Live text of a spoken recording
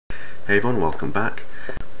Hey everyone, welcome back.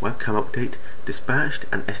 Webcam update dispatched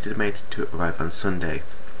and estimated to arrive on Sunday.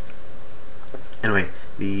 Anyway,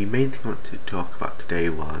 the main thing I wanted to talk about today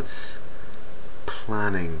was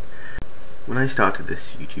planning. When I started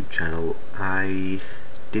this YouTube channel, I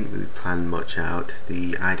didn't really plan much out.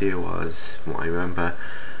 The idea was, from what I remember,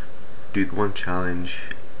 do the one challenge,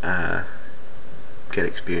 get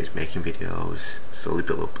experience making videos, slowly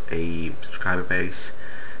build up a subscriber base,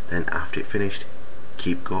 then after it finished,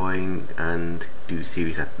 keep going and do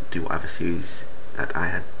whatever series that I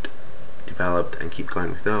had developed and keep going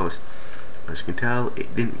with those. As you can tell,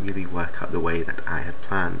 it didn't really work out the way that I had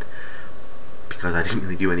planned because I didn't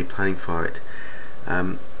really do any planning for it.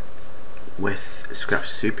 With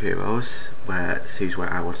Scraps of Superheroes, the series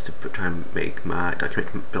where I wanted to try and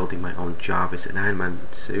document building my own Jarvis and Iron Man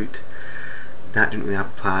suit, that didn't really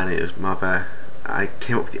have a plan. It was more of I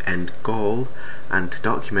came up with the end goal and to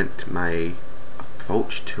document my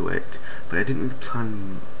approach to it, but I didn't really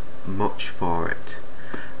plan much for it.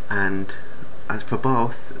 And as for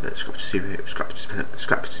both the Scraps of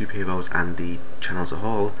Superheroes and the channel as a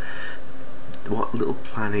whole, what little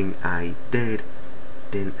planning I did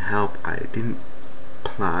didn't help. I didn't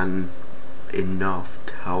plan enough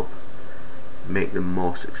to help make them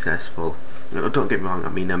more successful. Don't get me wrong, I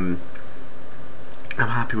mean, I'm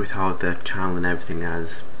happy with how the channel and everything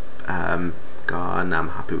has gone. I'm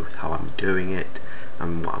happy with how I'm doing it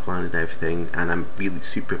and what I've learned and everything, and I'm really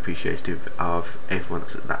super appreciative of everyone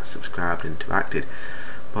that's subscribed and interacted.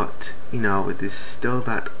 But you know, there's still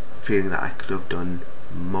that feeling that I could have done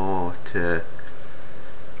more to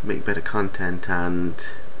make better content and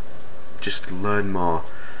just learn more.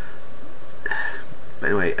 But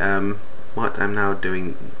anyway, what I'm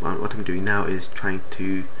doing now is trying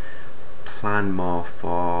to plan more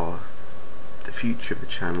for the future of the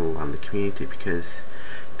channel and the community, because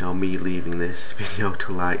you know, me leaving this video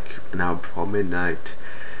till like an hour before midnight,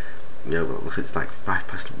 you know, it's like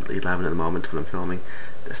 11 at the moment when I'm filming.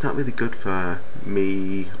 That's not really good for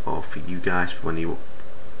me or for you guys for when you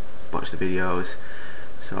watch the videos.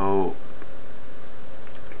 So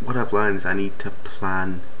what I've learned is I need to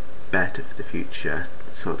plan better for the future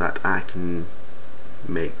so that I can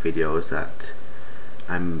make videos that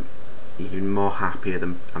I'm even more happier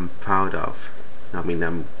than I'm proud of. I mean,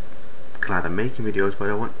 I'm glad I'm making videos, but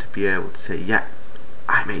I want to be able to say, yeah,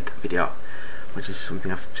 I made that video, which is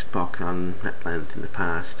something I've spoken on at length in the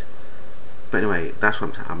past. But anyway, that's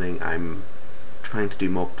what's happening. I'm trying to do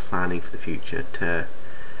more planning for the future to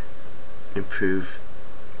improve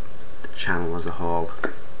the channel as a whole.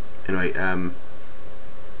 Anyway,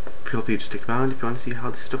 feel free to stick around if you want to see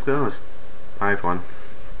how this stuff goes. Bye everyone.